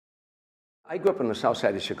I grew up on the south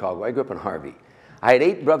side of Chicago. I grew up in Harvey. I had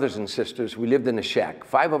 8 brothers and sisters. We lived in a shack.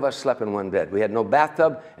 5 of us slept in one bed. We had no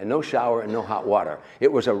bathtub and no shower and no hot water.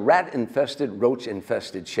 It was a rat-infested,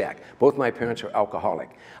 roach-infested shack. Both my parents were alcoholic.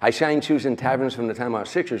 I shined shoes in taverns from the time I was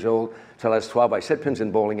 6 years old till I was 12. I set pins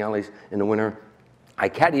in bowling alleys in the winter. I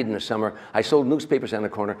caddied in the summer. I sold newspapers on the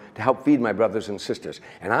corner to help feed my brothers and sisters.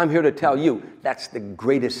 And I'm here to tell you, that's the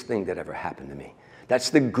greatest thing that ever happened to me. That's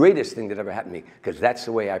the greatest thing that ever happened to me, because that's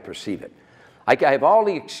the way I perceive it. I have all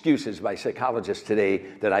the excuses by psychologists today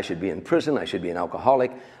that I should be in prison, I should be an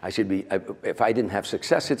alcoholic, I should be, if I didn't have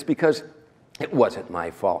success, it's because it wasn't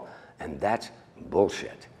my fault. And that's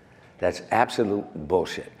bullshit. That's absolute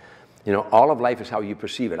bullshit. You know, all of life is how you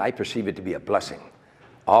perceive it. I perceive it to be a blessing.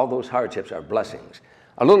 All those hardships are blessings.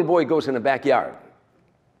 A little boy goes in the backyard,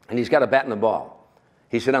 and he's got a bat and a ball.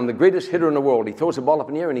 He said, I'm the greatest hitter in the world. He throws the ball up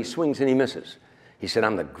in the air, and he swings, and he misses. He said,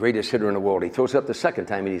 I'm the greatest hitter in the world. He throws it up the second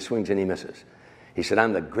time, and he swings, and he misses. He said,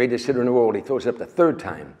 I'm the greatest hitter in the world. He throws it up the third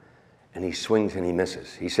time, and he swings, and he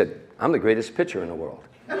misses. He said, I'm the greatest pitcher in the world.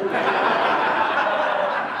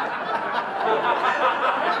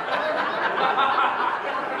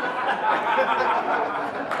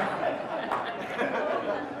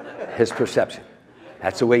 His perception.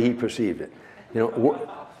 That's the way he perceived it. You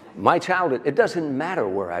know, my childhood, it doesn't matter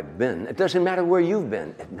where I've been. It doesn't matter where you've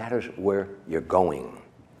been. It matters where you're going.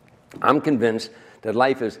 I'm convinced that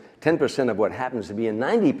life is 10% of what happens to be and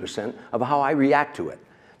 90% of how I react to it.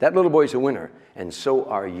 That little boy's a winner, and so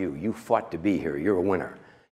are you. You fought to be here. You're a winner.